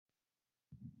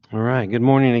All right. Good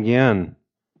morning again.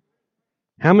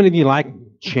 How many of you like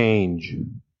change?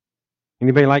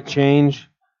 Anybody like change?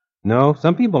 No?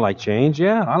 Some people like change.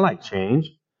 Yeah, I like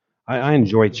change. I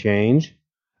enjoy change.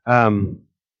 Um,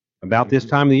 about this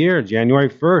time of the year, January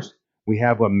 1st, we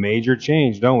have a major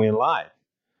change, don't we, in life?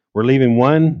 We're leaving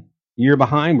one year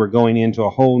behind. We're going into a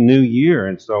whole new year.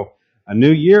 And so a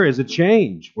new year is a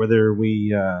change, whether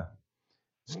we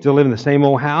still live in the same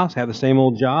old house, have the same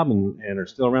old job, and are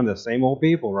still around the same old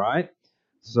people, right?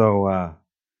 So,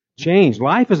 change.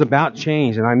 Life is about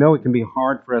change, and I know it can be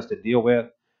hard for us to deal with.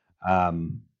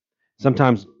 Um,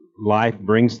 Sometimes life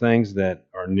brings things that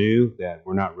are new that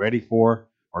we're not ready for,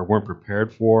 or weren't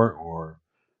prepared for, or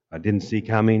didn't see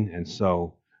coming. And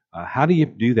so, how do you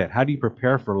do that? How do you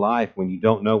prepare for life when you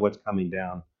don't know what's coming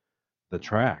down the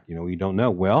track? You don't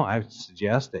know. Well, I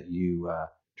suggest that you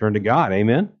turn to God.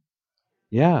 Amen.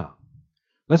 Yeah.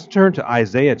 Let's turn to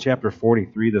Isaiah chapter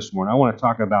 43 this morning. I want to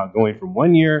talk about going from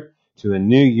one year to a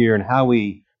new year and how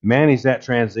we manage that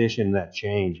transition, that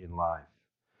change in life.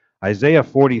 Isaiah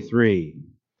 43.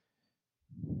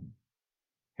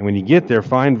 And when you get there,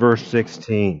 find verse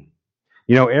 16.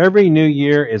 Every new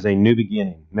year is a new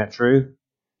beginning. Isn't that true?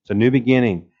 It's a new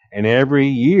beginning. And every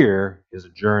year is a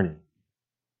journey.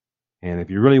 And if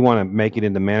you really want to make it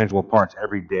into manageable parts,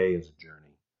 every day is a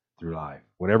journey through life.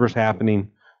 Whatever's happening,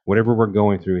 whatever we're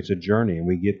going through, it's a journey, and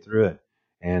we get through it.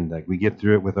 And we get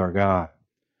through it with our God.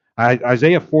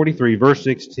 Isaiah 43, verse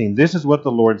 16, this is what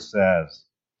the Lord says.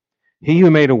 He who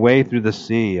made a way through the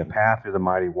sea, a path through the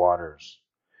mighty waters,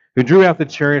 who drew out the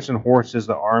chariots and horses,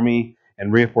 the army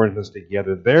and reinforcements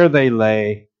together. There they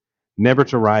lay, never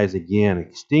to rise again,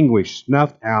 extinguished,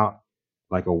 snuffed out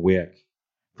like a wick.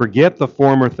 Forget the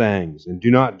former things, and do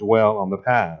not dwell on the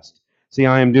past. See,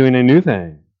 I am doing a new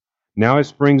thing. Now it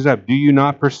springs up. Do you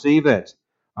not perceive it?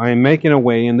 I am making a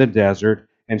way in the desert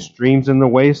and streams in the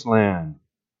wasteland.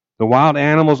 The wild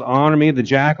animals honor me, the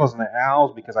jackals and the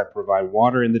owls, because I provide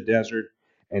water in the desert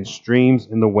and streams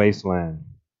in the wasteland,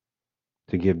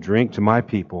 to give drink to my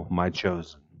people, my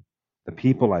chosen, the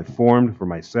people I formed for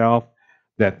myself,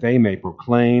 that they may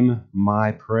proclaim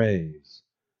my praise.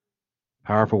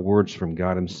 Powerful words from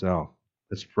God Himself.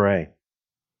 Let's pray.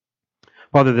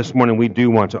 Father, this morning we do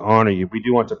want to honor you. We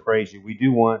do want to praise you. We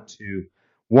do want to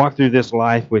walk through this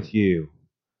life with you.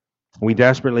 We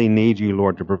desperately need you,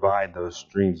 Lord, to provide those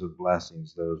streams of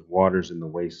blessings, those waters in the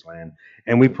wasteland.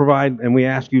 And we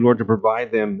ask you, Lord, to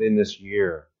provide them in this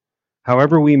year.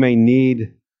 However we may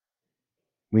need,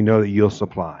 we know that you'll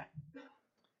supply.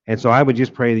 And so I would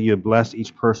just pray that you'd bless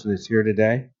each person that's here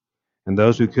today and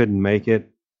those who couldn't make it.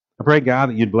 I pray, God,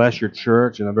 that you'd bless your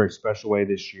church in a very special way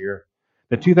this year.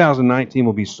 That 2019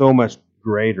 will be so much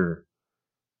greater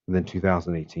than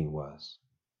 2018 was.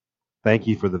 Thank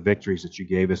you for the victories that you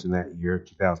gave us in that year,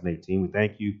 2018. We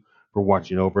thank you for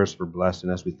watching over us, for blessing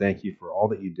us. We thank you for all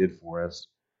that you did for us.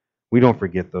 We don't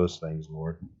forget those things,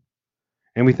 Lord.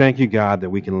 And we thank you, God, that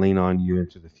we can lean on you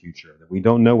into the future, that we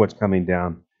don't know what's coming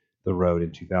down the road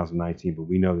in 2019, but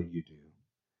we know that you do.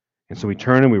 And so we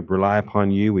turn and we rely upon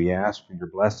you. We ask for your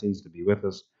blessings to be with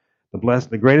us.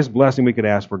 The greatest blessing we could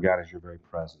ask for, God, is your very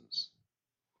presence.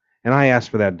 And I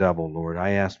ask for that double, Lord.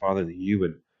 I ask, Father, that you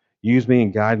would use me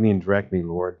and guide me and direct me,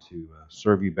 Lord, to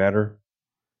serve you better,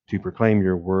 to proclaim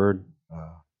your word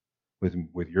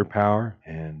with your power,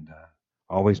 and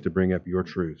always to bring up your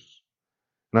truths.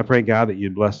 And I pray, God, that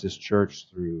you'd bless this church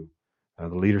through the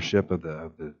leadership of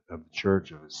the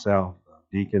church, of itself,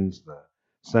 the deacons, the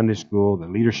Sunday school, the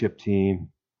leadership team,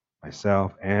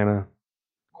 myself, Anna,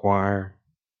 choir,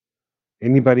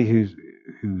 anybody who's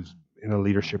in a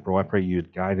leadership role. I pray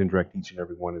you'd guide and direct each and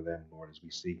every one of them, Lord, as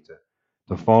we seek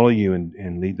to follow you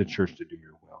and lead the church to do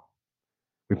your will.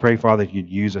 We pray, Father, that you'd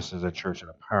use us as a church in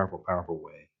a powerful, powerful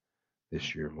way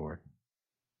this year, Lord.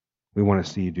 We want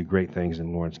to see you do great things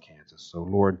in Lawrence, Kansas. So,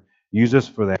 Lord, use us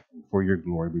for that, for your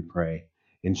glory, we pray.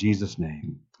 In Jesus'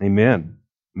 name, amen.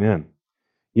 Amen.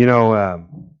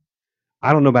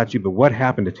 I don't know about you, but what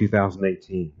happened to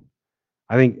 2018?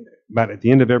 I think about at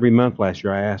the end of every month last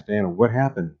year, I asked Anna, what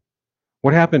happened?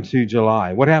 What happened to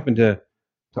July? What happened to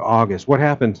August? What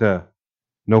happened to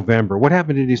November? What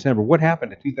happened to December? What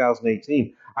happened to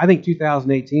 2018? I think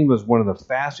 2018 was one of the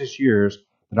fastest years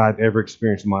that I've ever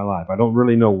experienced in my life. I don't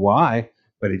really know why,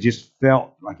 but it just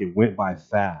felt like it went by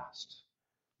fast,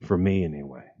 for me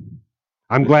anyway.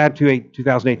 I'm glad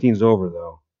 2018 is over,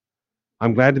 though.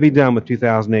 I'm glad to be done with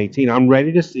 2018. I'm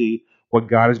ready to see what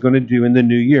God is going to do in the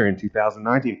new year in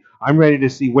 2019. I'm ready to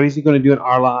see what is He going to do in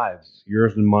our lives,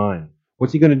 yours and mine.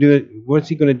 What's He going to do? What's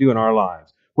He going to do in our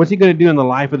lives? What's He going to do in the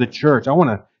life of the church? I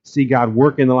want to see God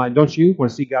work in the life. Don't you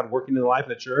want to see God working in the life of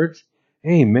the church?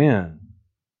 Amen.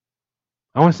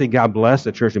 I want to see God bless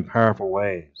the church in powerful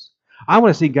ways. I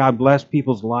want to see God bless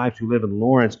people's lives who live in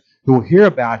Lawrence, who will hear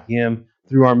about Him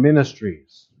through our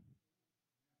ministries.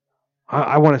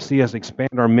 I want to see us expand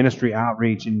our ministry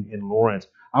outreach in Lawrence.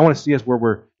 I want to see us where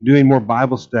we're doing more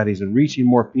Bible studies and reaching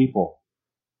more people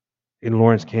in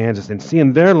Lawrence, Kansas, and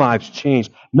seeing their lives change.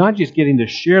 Not just getting to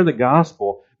share the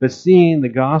gospel, but seeing the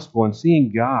gospel and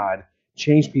seeing God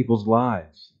change people's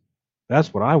lives.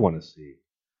 That's what I want to see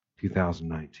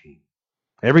 2019.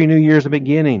 Every new year is a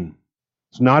beginning.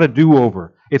 It's not a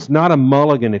do-over. It's not a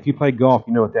mulligan. If you play golf,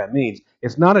 you know what that means.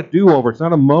 It's not a do-over. It's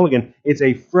not a mulligan. It's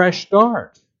a fresh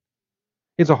start.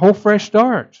 It's a whole fresh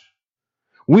start.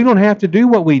 We don't have to do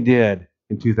what we did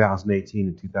in 2018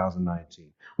 and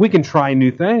 2019. We can try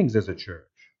new things as a church.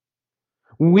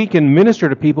 We can minister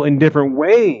to people in different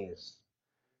ways.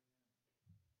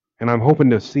 And I'm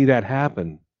hoping to see that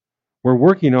happen. We're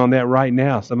working on that right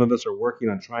now. Some of us are working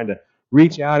on trying to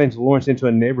reach out into Lawrence, into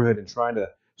a neighborhood, and trying to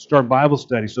start Bible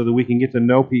study so that we can get to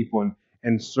know people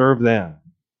and serve them.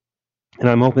 And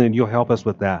I'm hoping that you'll help us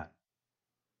with that.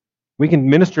 We can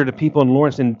minister to people in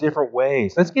Lawrence in different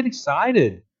ways. Let's get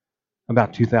excited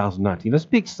about 2019. Let's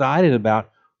be excited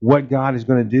about what God is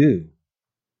going to do.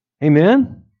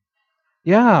 Amen?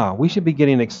 Yeah, we should be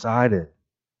getting excited.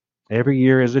 Every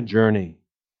year is a journey.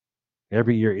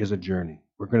 Every year is a journey.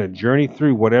 We're going to journey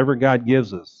through whatever God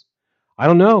gives us. I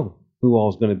don't know who all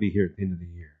is going to be here at the end of the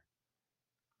year.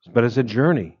 But it's a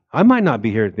journey. I might not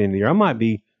be here at the end of the year. I might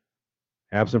be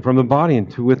absent from the body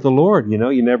and with the Lord.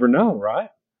 You never know, right?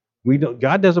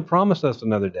 God doesn't promise us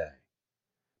another day.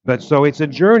 But so it's a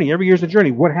journey. Every year's a journey.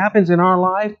 What happens in our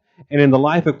life and in the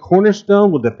life of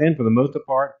Cornerstone will depend for the most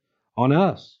part on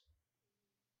us.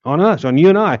 On us, on you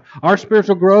and I. Our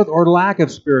spiritual growth or lack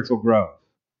of spiritual growth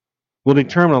will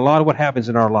determine a lot of what happens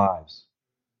in our lives.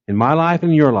 In my life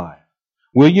and your life.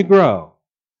 Will you grow?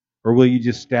 Or will you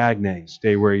just stagnate,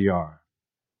 stay where you are?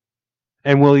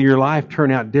 And will your life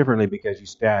turn out differently because you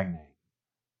stagnate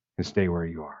and stay where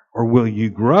you are? Or will you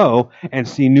grow and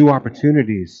see new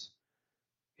opportunities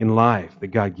in life that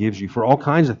God gives you for all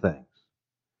kinds of things?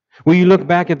 Will you look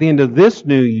back at the end of this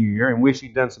new year and wish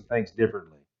you'd done some things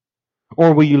differently?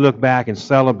 Or will you look back and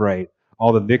celebrate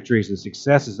all the victories and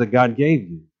successes that God gave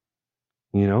you?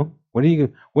 What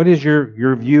is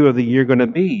your view of the year going to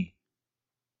be?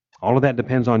 All of that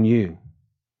depends on you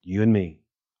and me.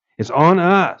 It's on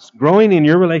us. Growing in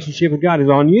your relationship with God is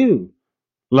on you.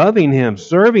 Loving Him,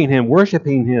 serving Him,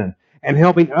 worshiping Him, and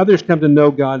helping others come to know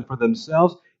God for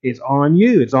themselves, it's on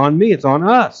you. It's on me. It's on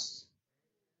us.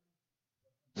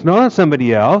 It's not on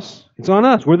somebody else. It's on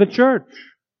us. We're the church.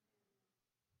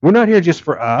 We're not here just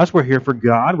for us. We're here for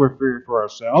God. We're here for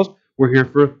ourselves. We're here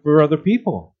for other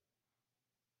people.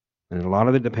 And a lot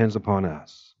of it depends upon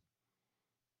us.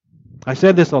 I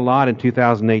said this a lot in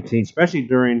 2018, especially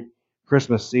during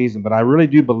Christmas season, but I really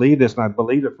do believe this, and I've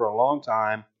believed it for a long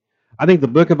time. I think the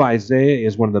book of Isaiah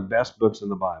is one of the best books in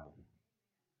the Bible.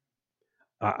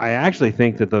 I actually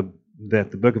think that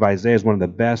the book of Isaiah is one of the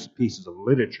best pieces of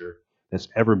literature that's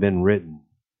ever been written.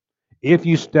 If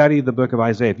you study the book of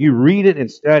Isaiah, if you read it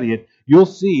and study it, you'll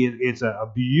see it's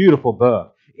a beautiful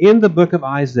book. In the book of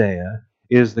Isaiah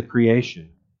is the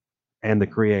creation and the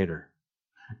Creator.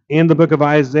 In the book of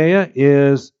Isaiah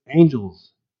is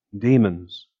angels,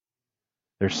 demons.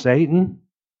 There's Satan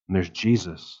and there's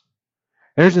Jesus.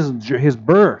 There's his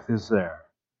birth is there.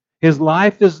 His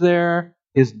life is there.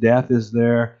 His death is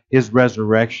there. His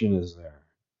resurrection is there.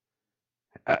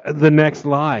 The next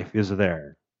life is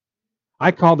there.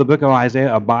 I call the book of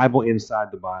Isaiah a Bible inside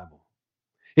the Bible.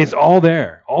 It's all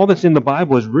there. All that's in the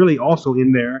Bible is really also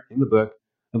in there in the book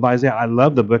of Isaiah. I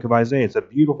love the book of Isaiah. It's a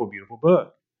beautiful, beautiful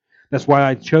book. That's why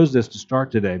I chose this to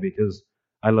start today, because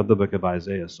I love the book of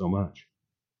Isaiah so much.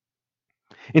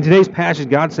 In today's passage,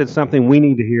 God said something we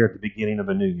need to hear at the beginning of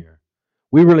a new year.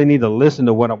 We really need to listen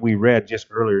to what we read just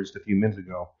earlier, just a few minutes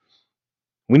ago.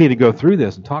 We need to go through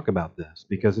this and talk about this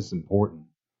because it's important.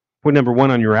 Point number 1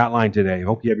 on your outline today. I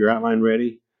hope you have your outline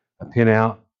ready, a pen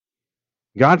out.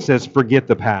 God says, forget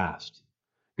the past.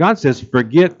 God says,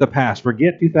 forget the past.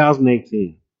 Forget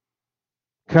 2018.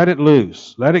 Cut it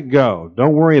loose. Let it go.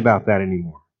 Don't worry about that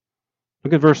anymore.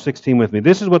 Look at verse 16 with me.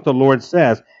 This is what the Lord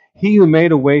says. He who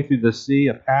made a way through the sea,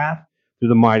 a path through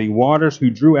the mighty waters, who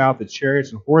drew out the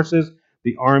chariots and horses,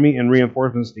 the army and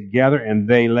reinforcements together, and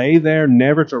they lay there,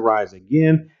 never to rise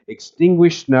again,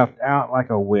 extinguished, snuffed out like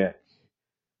a wick.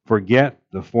 Forget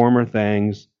the former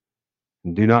things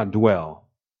and do not dwell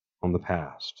on the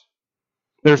past.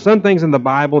 There are some things in the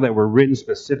Bible that were written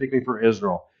specifically for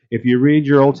Israel. If you read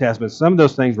your Old Testament, some of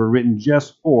those things were written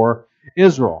just for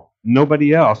Israel,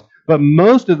 nobody else. But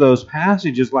most of those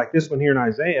passages, like this one here in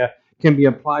Isaiah, can be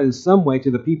applied in some way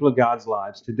to the people of God's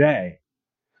lives today.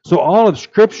 So all of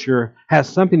Scripture has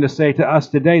something to say to us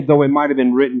today, though it might have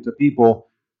been written to people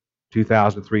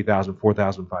 2,000, 3,000,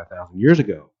 4,000, 5,000 years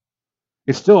ago.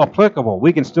 It's still applicable.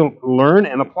 We can still learn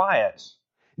and apply it.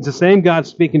 It's the same God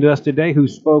speaking to us today who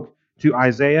spoke to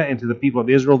Isaiah and to the people of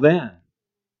Israel then.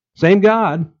 Same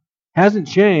God. Hasn't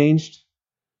changed.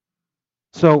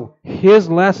 So his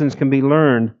lessons can be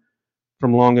learned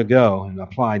from long ago and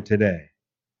applied today.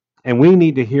 And we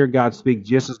need to hear God speak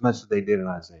just as much as they did in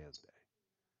Isaiah's day.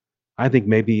 I think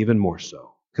maybe even more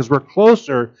so. Because we're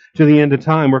closer to the end of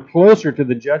time. We're closer to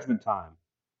the judgment time.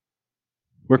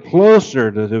 We're closer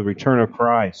to the return of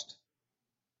Christ.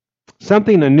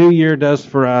 Something a new year does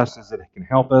for us is that it can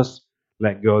help us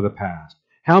let go of the past.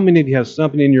 How many of you have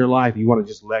something in your life you want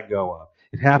to just let go of?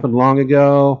 It happened long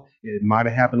ago. It might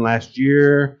have happened last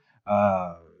year.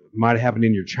 It might have happened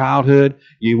in your childhood.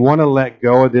 You want to let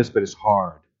go of this, but it's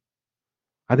hard.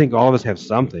 I think all of us have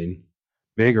something,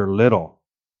 big or little.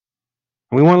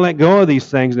 And we want to let go of these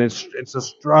things, and it's a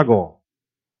struggle.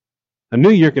 A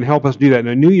new year can help us do that, and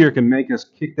a new year can make us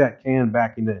kick that can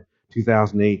back into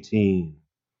 2018.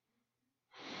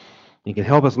 It can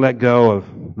help us let go of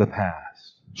the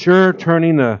past. Sure,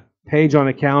 turning a page on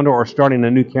a calendar or starting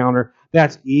a new calendar,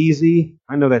 that's easy.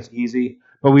 I know that's easy.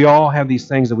 But we all have these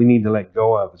things that we need to let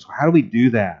go of. So how do we do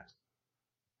that?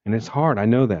 And it's hard. I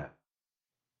know that.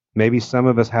 Maybe some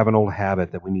of us have an old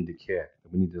habit that we need to kick,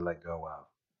 that we need to let go of,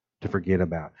 to forget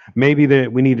about. Maybe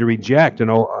that we need to reject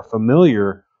a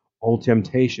familiar old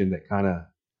temptation that kind of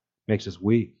makes us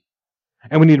weak.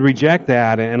 And we need to reject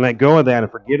that and let go of that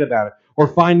and forget about it. Or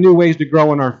find new ways to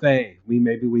grow in our faith.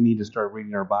 Maybe we need to start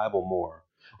reading our Bible more.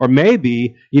 Or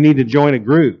maybe you need to join a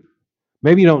group.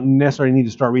 Maybe you don't necessarily need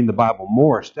to start reading the Bible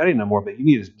more, studying it more, but you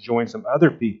need to join some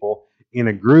other people in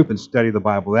a group and study the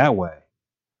Bible that way.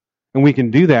 And we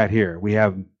can do that here. We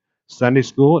have Sunday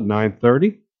school at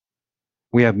 9:30.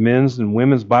 We have men's and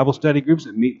women's Bible study groups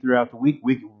that meet throughout the week.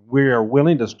 We are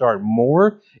willing to start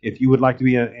more. If you would like to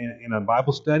be in a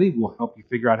Bible study, we'll help you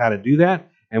figure out how to do that,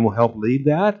 and we'll help lead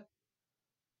that.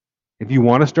 If you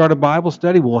want to start a Bible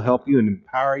study, we'll help you and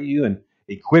empower you and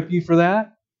equip you for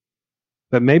that.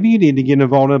 But maybe you need to get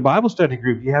involved in a Bible study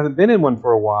group. You haven't been in one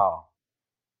for a while.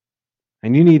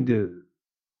 And you need to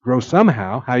grow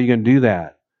somehow. How are you going to do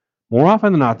that? More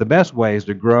often than not, the best way is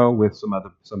to grow with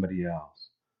somebody else.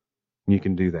 And you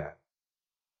can do that.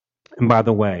 And by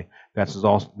the way, that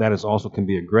is also can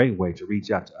be a great way to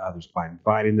reach out to others by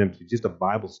inviting them to just a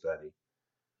Bible study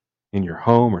in your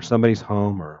home or somebody's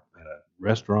home or at a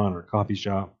restaurant or coffee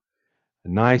shop. A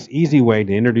nice, easy way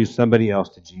to introduce somebody else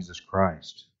to Jesus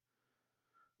Christ.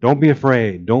 Don't be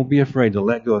afraid. Don't be afraid to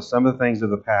let go of some of the things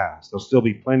of the past. There'll still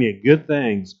be plenty of good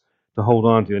things to hold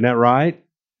on to. Isn't that right?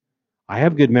 I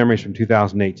have good memories from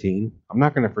 2018. I'm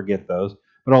not going to forget those.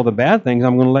 But all the bad things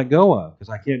I'm going to let go of because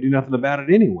I can't do nothing about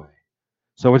it anyway.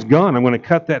 So it's gone. I'm going to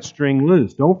cut that string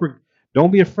loose.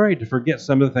 Don't be afraid to forget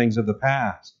some of the things of the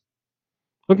past.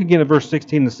 Look again at verse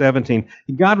 16 to 17.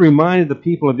 God reminded the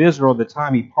people of Israel of the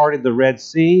time He parted the Red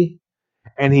Sea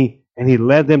and He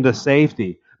led them to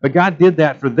safety. But God did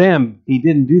that for them. He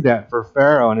didn't do that for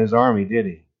Pharaoh and his army, did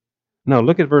He? No,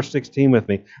 look at verse 16 with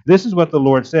me. This is what the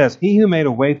Lord says. He who made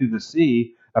a way through the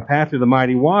sea, a path through the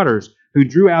mighty waters, who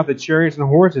drew out the chariots and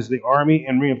horses, the army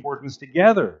and reinforcements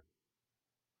together.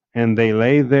 And they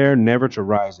lay there never to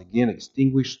rise again,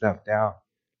 extinguished, snuffed out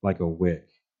like a wick.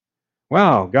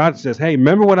 Wow, God says, hey,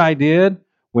 remember what I did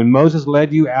when Moses led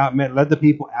the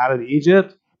people out of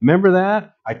Egypt? Remember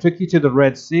that? I took you to the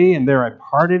Red Sea, and there I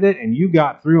parted it, and you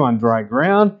got through on dry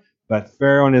ground, but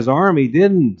Pharaoh and his army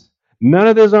didn't. None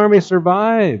of his army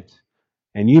survived,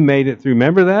 and you made it through.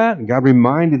 Remember that? And God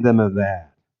reminded them of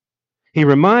that. He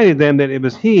reminded them that it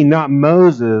was He, not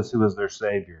Moses, who was their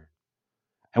Savior.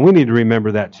 And we need to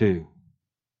remember that too.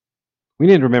 We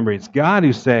need to remember it's God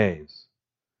who saves,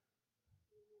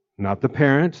 not the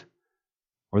parent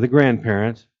or the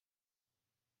grandparent,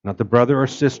 not the brother or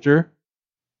sister,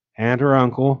 aunt or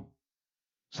uncle,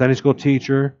 Sunday school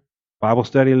teacher, Bible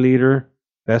study leader,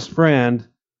 best friend,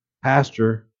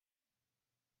 pastor.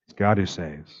 It's God who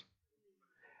saves.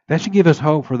 That should give us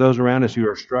hope for those around us who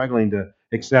are struggling to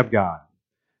accept God,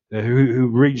 who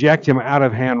reject Him out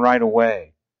of hand right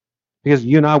away. Because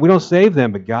you and I, we don't save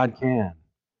them, but God can.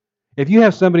 If you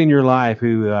have somebody in your life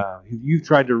who you've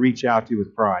tried to reach out to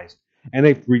with Christ, and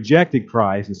they've rejected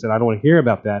Christ and said, I don't want to hear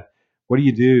about that, what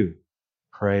do?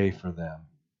 Pray for them.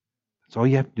 That's all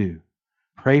you have to do.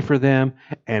 Pray for them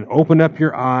and open up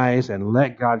your eyes and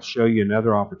let God show you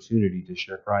another opportunity to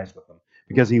share Christ with them.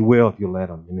 Because He will if you let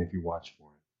Him and if you watch for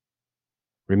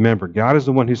it. Remember, God is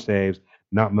the one who saves,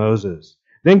 not Moses.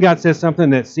 Then God says something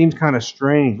that seems kind of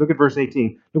strange. Look at verse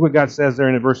 18. Look what God says there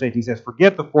in verse 18. He says,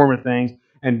 forget the former things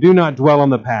and do not dwell on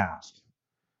the past.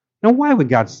 Now, why would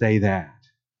God say that?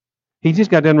 He just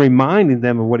got done reminding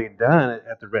them of what he'd done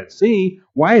at the Red Sea.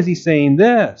 Why is he saying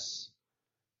this?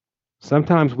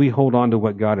 Sometimes we hold on to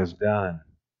what God has done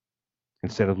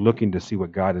instead of looking to see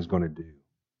what God is going to do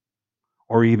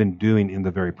or even doing in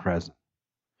the very present.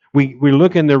 We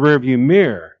look in the rearview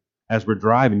mirror as we're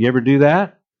driving. You ever do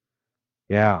that?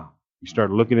 Yeah. You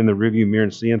start looking in the rearview mirror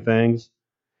and seeing things.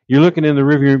 You're looking in the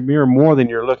rearview mirror more than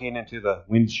you're looking into the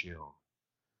windshield.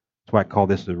 That's why I call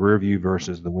this the rearview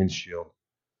versus the windshield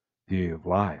view of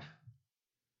life.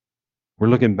 We're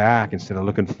looking back instead of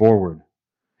looking forward.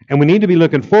 And we need to be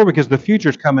looking forward because the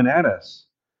future's coming at us.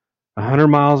 100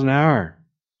 miles an hour.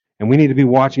 And we need to be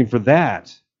watching for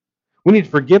that. We need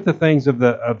to forget the things of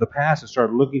the past and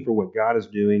start looking for what God is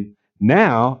doing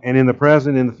now and in the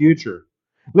present and in the future.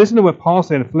 Listen to what Paul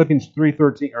said in Philippians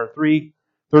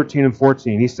 3:13 and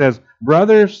 14. He says,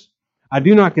 brothers, I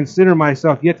do not consider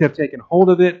myself yet to have taken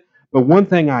hold of it, but one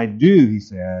thing I do, he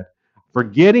said,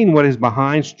 forgetting what is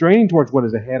behind, straining towards what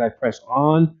is ahead, I press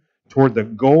on toward the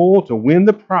goal to win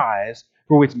the prize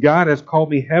for which God has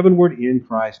called me heavenward in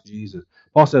Christ Jesus.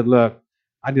 Paul said, look,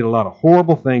 I did a lot of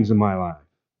horrible things in my life,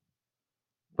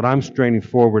 but I'm straining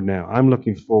forward now. I'm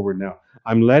looking forward now.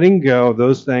 I'm letting go of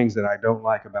those things that I don't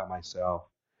like about myself,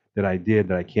 that I did,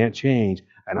 that I can't change,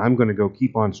 and I'm going to go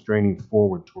keep on straining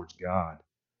forward towards God,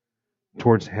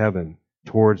 towards heaven,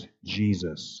 towards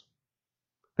Jesus.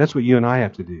 That's what you and I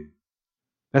have to do.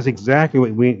 That's exactly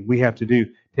what we have to do.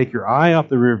 Take your eye off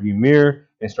the rearview mirror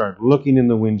and start looking in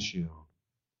the windshield.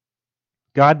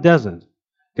 God doesn't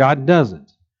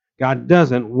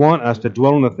want us to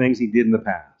dwell on the things He did in the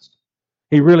past.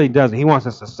 He really doesn't. He wants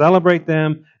us to celebrate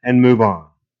them and move on.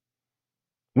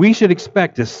 We should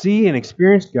expect to see and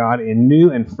experience God in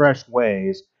new and fresh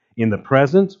ways in the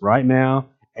present, right now,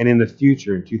 and in the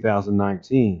future in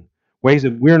 2019. Ways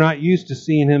that we're not used to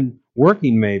seeing Him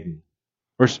working maybe,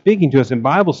 or speaking to us in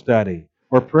Bible study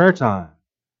or prayer time,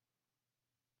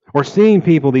 or seeing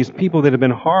people, these people that have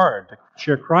been hard to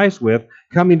share Christ with,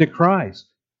 coming to Christ,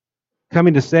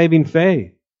 coming to saving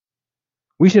faith.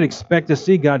 We should expect to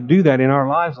see God do that in our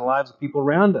lives and the lives of people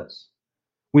around us.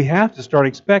 We have to start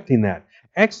expecting that.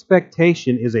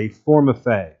 Expectation is a form of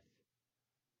faith.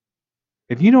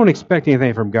 If you don't expect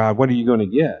anything from God, what are you going to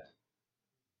get?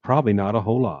 Probably not a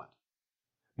whole lot.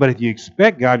 But if you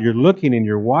expect God, you're looking and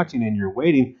you're watching and you're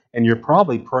waiting and you're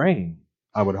probably praying,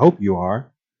 I would hope you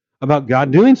are, about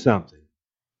God doing something.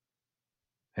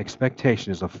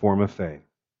 Expectation is a form of faith.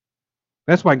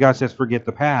 That's why God says, forget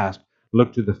the past,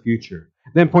 look to the future.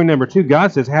 Then point number 2,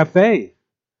 God says, have faith.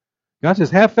 God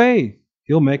says, have faith.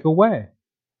 He'll make a way.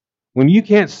 When you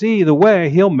can't see the way,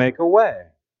 He'll make a way.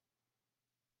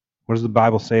 What does the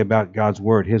Bible say about God's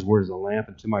Word? His Word is a lamp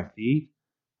unto my feet,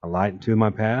 a light unto my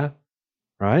path.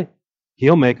 Right?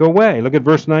 He'll make a way. Look at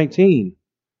verse 19.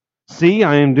 See,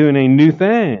 I am doing a new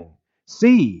thing.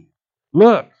 See,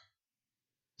 look,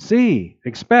 see,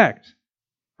 expect.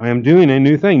 I am doing a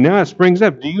new thing. Now it springs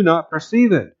up. Do you not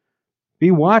perceive it?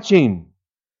 Be watching.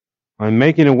 I'm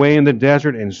making a way in the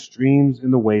desert and streams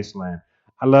in the wasteland.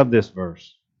 I love this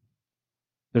verse.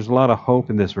 There's a lot of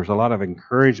hope in this verse, a lot of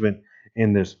encouragement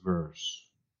in this verse.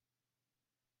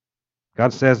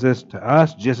 God says this to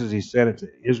us just as He said it to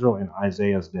Israel in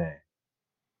Isaiah's day.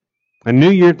 A new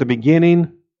year at the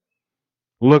beginning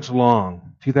looks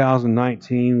long.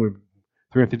 2019, we're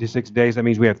 356 days. That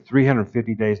means we have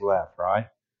 350 days left, right?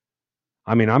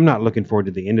 I mean, I'm not looking forward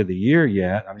to the end of the year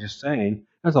yet. I'm just saying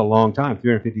that's a long time,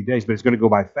 350 days, but it's going to go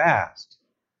by fast.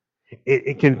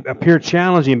 It can appear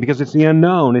challenging because it's the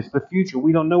unknown. It's the future.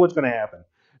 We don't know what's going to happen.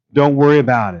 Don't worry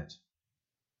about it.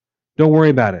 Don't worry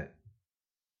about it.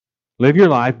 Live your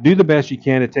life. Do the best you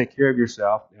can to take care of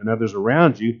yourself and others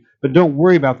around you, but don't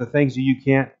worry about the things that you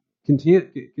can't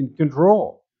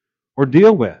control or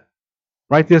deal with.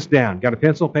 Write this down. Got a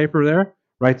pencil, paper there?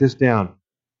 Write this down.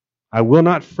 I will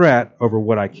not fret over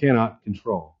what I cannot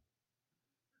control.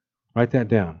 Write that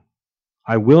down.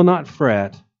 I will not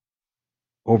fret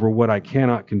over what I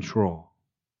cannot control.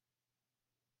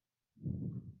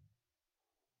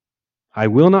 I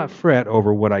will not fret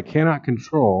over what I cannot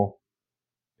control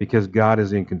because God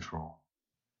is in control.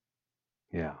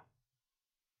 Yeah.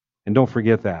 And don't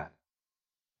forget that.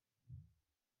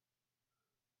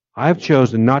 I've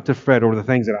chosen not to fret over the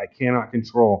things that I cannot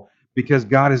control because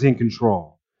God is in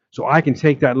control. So I can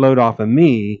take that load off of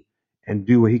me and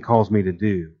do what He calls me to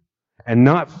do. And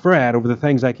not fret over the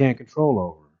things I can't control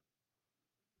over.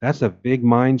 That's a big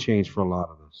mind change for a lot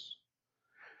of us.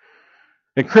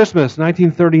 At Christmas,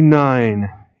 1939,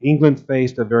 England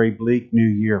faced a very bleak new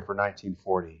year for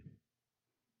 1940.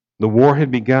 The war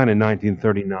had begun in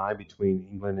 1939 between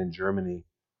England and Germany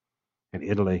and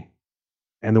Italy,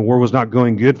 and the war was not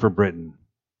going good for Britain,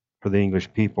 for the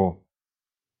English people.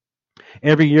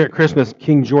 Every year at Christmas,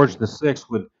 King George VI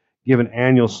would give an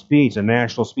annual speech, a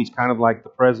national speech, kind of like the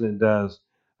president does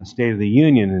a State of the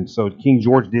Union. And so King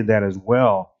George did that as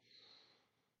well.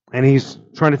 And he's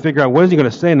trying to figure out what is he going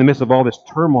to say in the midst of all this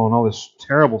turmoil and all this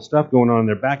terrible stuff going on.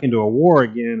 They're back into a war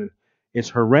again, and it's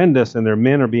horrendous, and their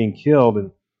men are being killed.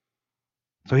 And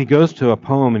so he goes to a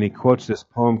poem, and he quotes this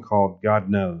poem called God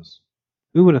Knows.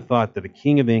 Who would have thought that a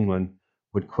king of England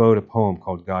would quote a poem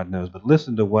called God Knows? But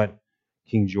listen to what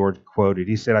King George quoted.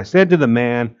 He said, I said to the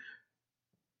man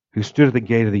who stood at the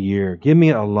gate of the year, give me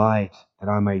a light that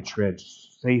I may tread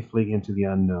safely into the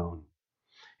unknown.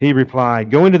 He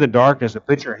replied, go into the darkness and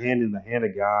put your hand in the hand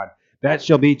of God. That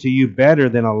shall be to you better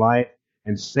than a light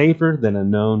and safer than a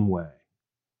known way.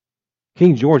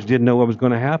 King George didn't know what was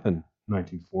going to happen in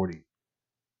 1940,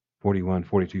 41,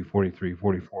 42, 43,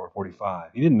 44,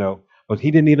 45. He didn't know, but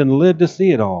he didn't even live to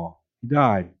see it all. He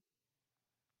died.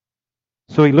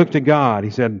 So he looked to God. He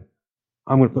said,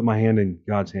 I'm going to put my hand in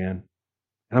God's hand,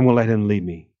 and I'm going to let Him lead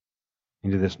me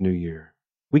into this new year.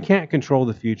 We can't control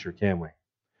the future, can we?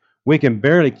 We can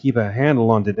barely keep a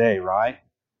handle on today, right?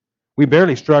 We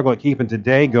barely struggle at keeping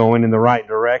today going in the right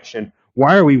direction.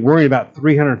 Why are we worried about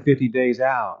 350 days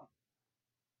out?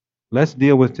 Let's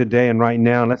deal with today and right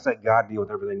now, and let's let God deal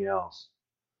with everything else.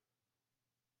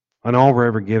 And all we're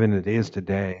ever given it is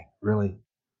today, really,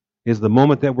 is the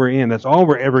moment that we're in. That's all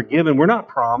we're ever given. We're not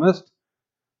promised.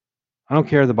 I don't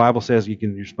care if the Bible says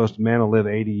you're supposed to, man will live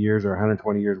 80 years or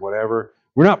 120 years, whatever.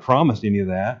 We're not promised any of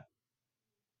that.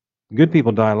 Good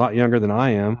people die a lot younger than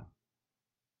I am.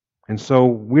 And so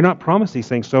we're not promised these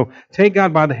things. So take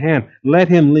God by the hand. Let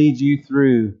Him lead you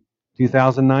through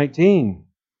 2019.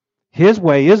 His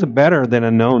way is better than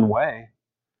a known way.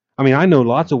 I mean, I know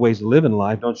lots of ways to live in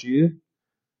life, don't you?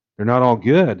 They're not all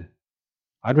good.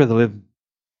 I'd rather live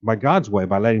by God's way,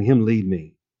 by letting Him lead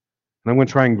me. And I'm going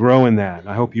to try and grow in that.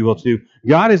 I hope you will too.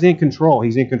 God is in control.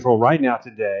 He's in control right now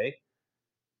today.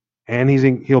 And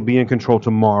He'll be in control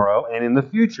tomorrow and in the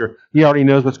future. He already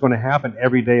knows what's going to happen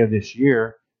every day of this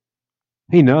year.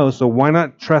 He knows, so why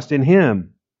not trust in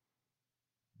Him?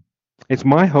 It's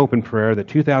my hope and prayer that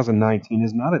 2019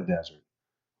 is not a desert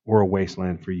or a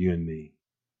wasteland for you and me.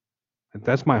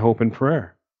 That's my hope and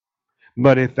prayer.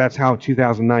 But if that's how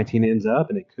 2019 ends up,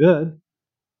 and it could,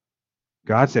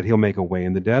 God said He'll make a way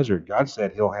in the desert. God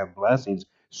said He'll have blessings,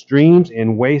 streams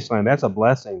in wasteland. That's a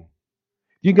blessing.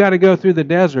 You got to go through the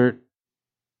desert.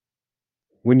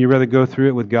 Wouldn't you rather go through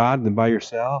it with God than by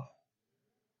yourself?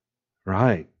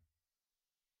 Right.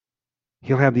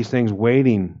 He'll have these things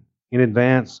waiting in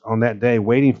advance on that day,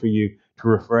 waiting for you to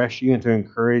refresh you and to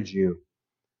encourage you.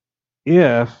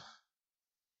 If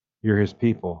you're His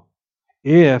people.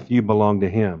 If you belong to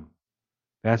Him.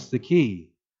 That's the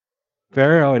key.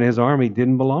 Pharaoh and his army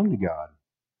didn't belong to God.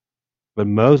 But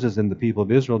Moses and the people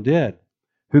of Israel did.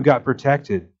 Who got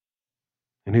protected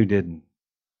and who didn't?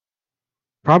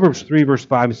 Proverbs 3, verse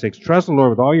 5 and 6. Trust the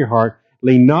Lord with all your heart.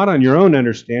 Lean not on your own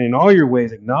understanding. In all your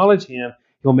ways acknowledge Him.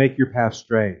 He'll make your path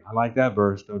straight. I like that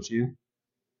verse, don't you?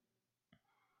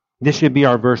 This should be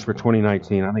our verse for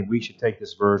 2019. I think we should take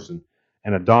this verse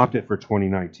and adopt it for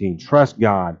 2019. Trust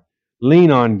God.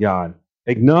 Lean on God.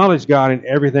 Acknowledge God in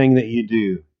everything that you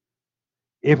do.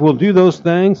 If we'll do those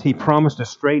things, He promised to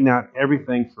straighten out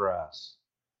everything for us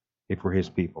if we're His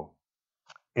people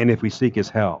and if we seek His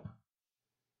help.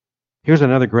 Here's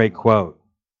another great quote.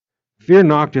 Fear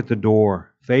knocked at the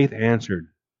door. Faith answered.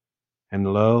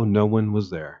 And lo, no one was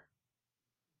there.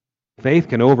 Faith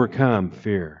can overcome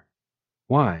fear.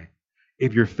 Why?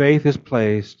 If your faith is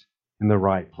placed in the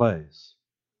right place.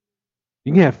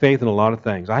 You can have faith in a lot of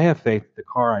things. I have faith that the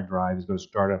car I drive is going to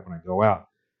start up when I go out.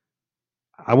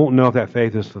 I won't know if that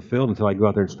faith is fulfilled until I go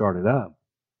out there and start it up.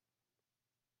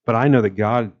 But I know that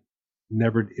God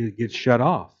never gets shut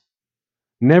off.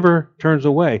 Never turns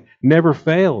away. Never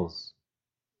fails.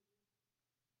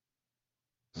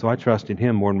 So I trust in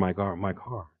Him more than my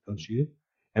car, don't you?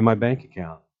 And my bank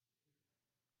account.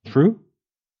 True?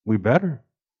 We better.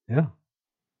 Yeah.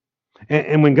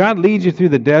 And when God leads you through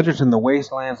the deserts and the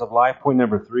wastelands of life, point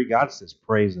number 3, God says,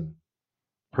 praise Him.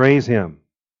 Praise Him.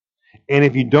 And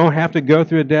if you don't have to go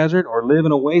through a desert or live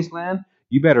in a wasteland,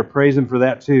 you better praise Him for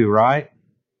that too, right?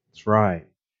 That's right.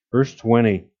 Verse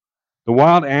 20. The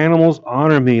wild animals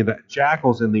honor me, the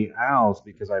jackals and the owls,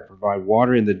 because I provide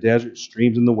water in the desert,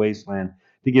 streams in the wasteland,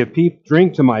 to give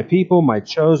drink to my people, my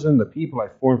chosen, the people I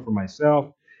formed for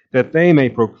myself, that they may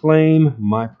proclaim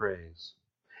my praise.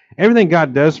 Everything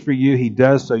God does for you, He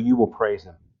does so you will praise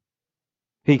Him.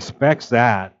 He expects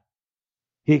that.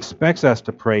 He expects us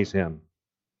to praise Him.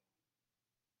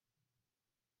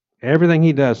 Everything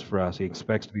He does for us, He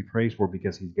expects to be praised for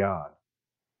because He's God.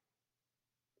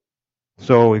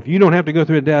 So if you don't have to go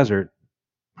through a desert,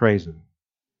 praise Him.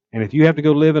 And if you have to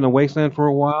go live in a wasteland for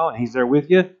a while and He's there with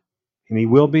you, and He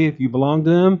will be if you belong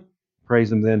to Him,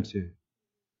 praise Him then too.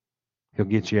 He'll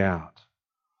get you out.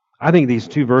 I think these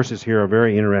two verses here are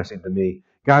very interesting to me.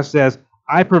 God says,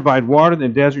 I provide water in the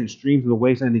desert and streams in the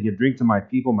wasteland to give drink to my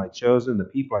people, my chosen, the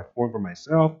people I formed for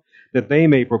myself, that they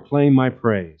may proclaim my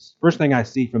praise. First thing I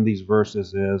see from these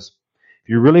verses is, if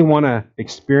you really want to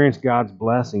experience God's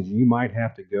blessings, you might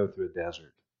have to go through a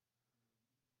desert.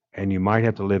 And you might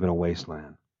have to live in a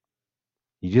wasteland.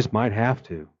 You just might have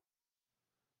to.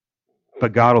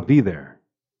 But God will be there.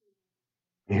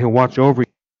 And He'll watch over you.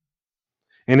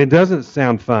 And it doesn't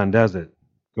sound fun, does it?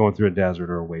 Going through a desert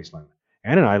or a wasteland.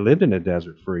 Ann and I lived in a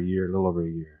desert for a year, a little over a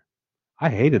year. I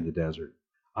hated the desert.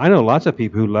 I know lots of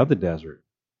people who love the desert.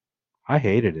 I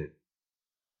hated it.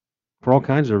 For all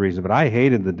kinds of reasons. But I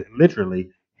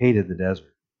literally hated the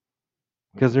desert.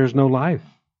 Because there's no life.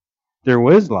 There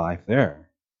was life there.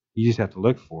 You just have to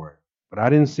look for it. But I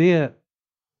didn't see it.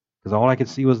 Because all I could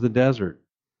see was the desert.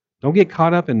 Don't get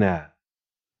caught up in that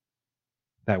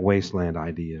wasteland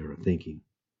idea or thinking.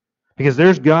 Because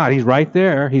there's God. He's right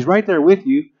there. He's right there with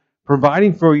you,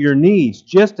 providing for your needs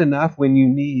just enough when you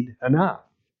need enough.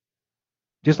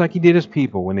 Just like He did His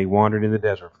people when they wandered in the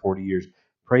desert 40 years.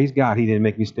 Praise God, He didn't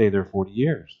make me stay there 40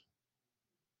 years.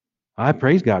 I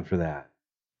praise God for that.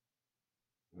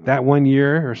 That 1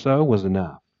 year or so was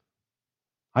enough.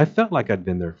 I felt like I'd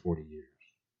been there 40 years.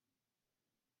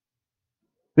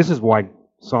 This is why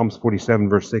Psalms 47,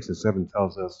 verse 6 and 7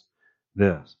 tells us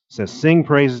this. It says, sing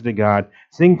praises to God.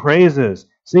 Sing praises.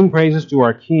 Sing praises to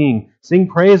our King. Sing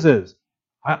praises.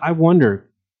 I wonder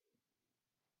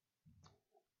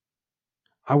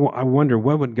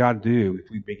what would God do if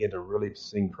we begin to really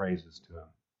sing praises to Him.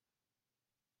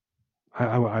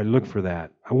 I look for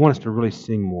that. I want us to really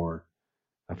sing more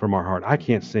from our heart. I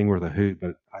can't sing with a hoot,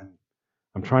 but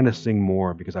I'm trying to sing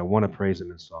more because I want to praise Him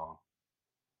in song.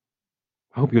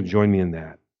 I hope you'll join me in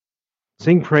that.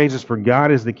 Sing praises, for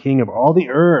God is the King of all the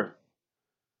earth.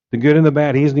 The good and the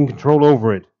bad, He is in control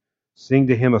over it. Sing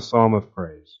to Him a psalm of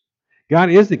praise. God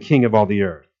is the King of all the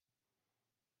earth.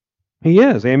 He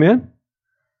is, amen?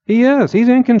 He is. He's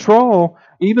in control.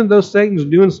 Even though Satan's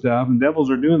doing stuff and devils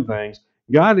are doing things,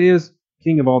 God is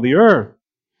King of all the earth.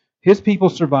 His people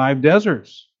survived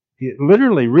deserts.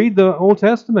 Literally, read the Old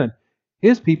Testament.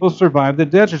 His people survive the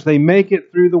deserts. They make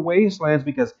it through the wastelands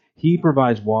because He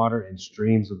provides water and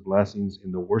streams of blessings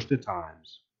in the worst of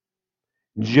times.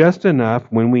 Just enough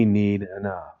when we need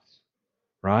enough.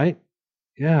 Right?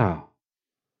 Yeah.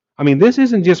 I mean, this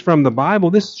isn't just from the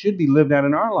Bible. This should be lived out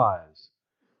in our lives.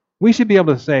 We should be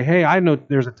able to say, hey, I know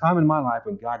there's a time in my life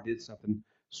when God did something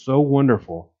so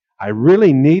wonderful. I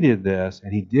really needed this,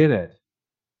 and He did it.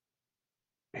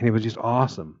 And it was just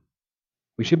awesome.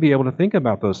 We should be able to think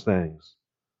about those things.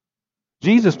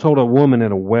 Jesus told a woman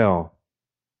at a well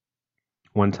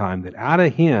one time that out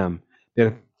of Him, that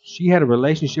if she had a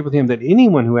relationship with Him, that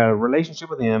anyone who had a relationship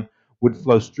with Him would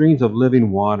flow streams of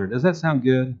living water. Does that sound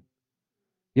good?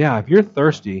 Yeah, if you're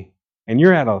thirsty and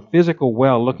you're at a physical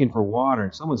well looking for water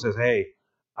and someone says, hey,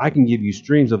 I can give you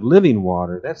streams of living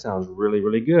water, that sounds really,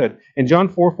 really good. In John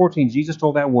 4:14, Jesus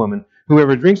told that woman,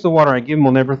 whoever drinks the water I give him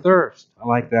will never thirst. I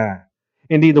like that.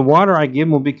 Indeed, the water I give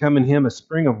him will become in him a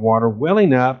spring of water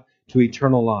welling up to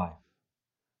eternal life.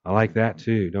 I like that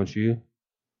too, don't you?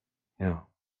 Yeah.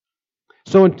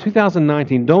 So in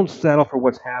 2019, don't settle for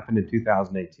what's happened in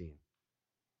 2018.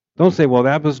 Don't say, well,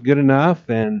 that was good enough,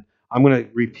 and I'm going to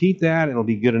repeat that, and it'll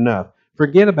be good enough.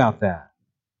 Forget about that.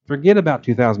 Forget about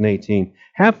 2018.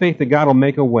 Have faith that God will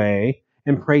make a way,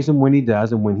 and praise Him when He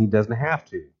does and when He doesn't have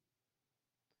to.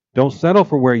 Don't settle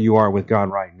for where you are with God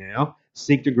right now.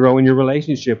 Seek to grow in your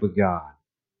relationship with God.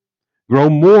 Grow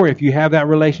more if you have that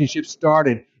relationship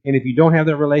started. And if you don't have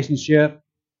that relationship,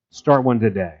 start one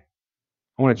today.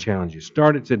 I want to challenge you.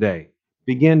 Start it today.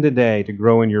 Begin today to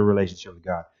grow in your relationship with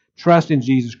God. Trust in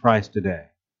Jesus Christ today.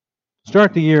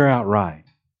 Start the year out right.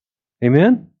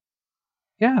 Amen?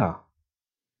 Yeah.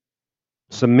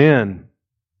 Some men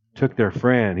took their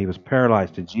friend. He was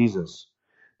paralyzed to Jesus.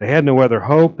 They had no other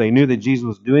hope. They knew that Jesus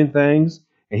was doing things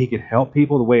and He could help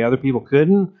people the way other people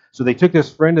couldn't. So they took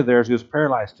this friend of theirs who was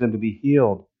paralyzed to him to be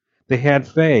healed. They had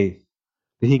faith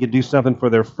that He could do something for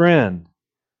their friend.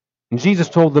 And Jesus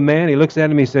told the man, He looks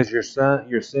at him, He says,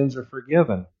 your sins are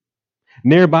forgiven.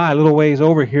 Nearby, a little ways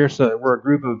over here, so were a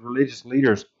group of religious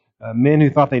leaders men who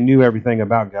thought they knew everything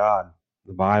about God,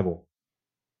 the Bible.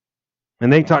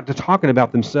 And they talking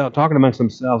about themselves, talking amongst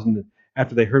themselves, and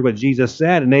after they heard what Jesus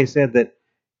said, and they said that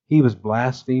he was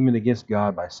blaspheming against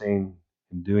God by saying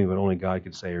and doing what only God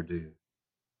could say or do.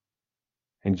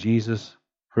 And Jesus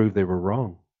proved they were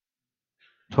wrong.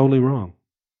 Totally wrong.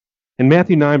 In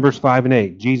Matthew 9, verse 5 and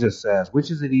 8, Jesus says,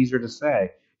 which is it easier to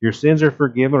say, your sins are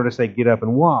forgiven, or to say, get up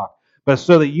and walk? But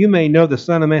so that you may know the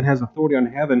Son of Man has authority on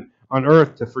heaven, on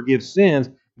earth to forgive sins.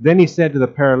 Then he said to the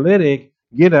paralytic,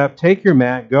 get up, take your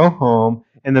mat, go home.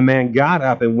 And the man got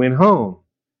up and went home.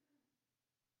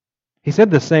 He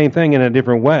said the same thing in a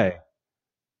different way.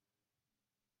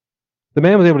 The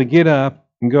man was able to get up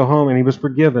and go home, and he was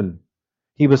forgiven.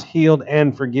 He was healed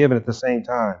and forgiven at the same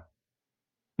time.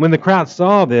 When the crowd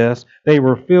saw this, they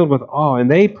were filled with awe, and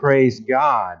they praised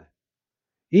God.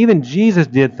 Even Jesus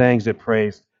did things that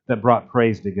brought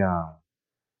praise to God,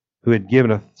 who had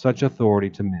given such authority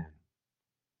to men.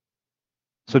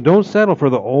 So don't settle for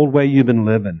the old way you've been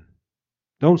living.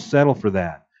 Don't settle for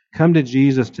that. Come to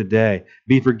Jesus today.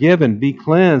 Be forgiven, be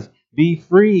cleansed, be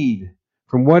freed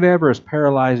from whatever is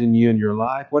paralyzing you in your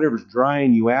life, whatever's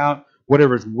drying you out,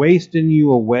 whatever's wasting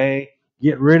you away.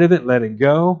 Get rid of it, let it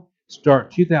go.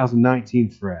 Start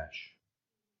 2019 fresh.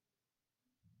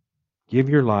 Give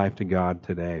your life to God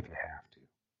today if you have to.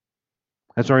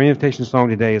 That's our invitation song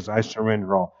today, is I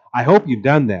Surrender All. I hope you've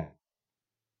done that.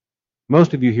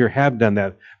 Most of you here have done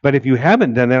that. But if you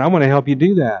haven't done that, I want to help you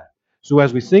do that. So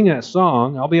as we sing that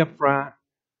song, I'll be up front,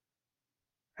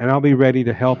 and I'll be ready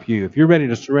to help you. If you're ready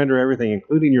to surrender everything,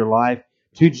 including your life,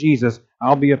 to Jesus,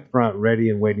 I'll be up front, ready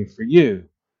and waiting for you.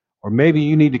 Or maybe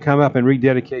you need to come up and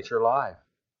rededicate your life.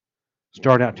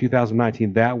 Start out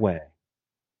 2019 that way.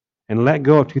 And let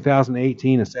go of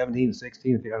 2018 and 17 and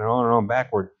 16 and on and on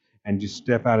backward, and just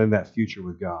step out in that future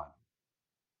with God.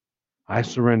 I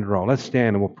surrender all. Let's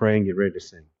stand and we'll pray and get ready to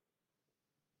sing.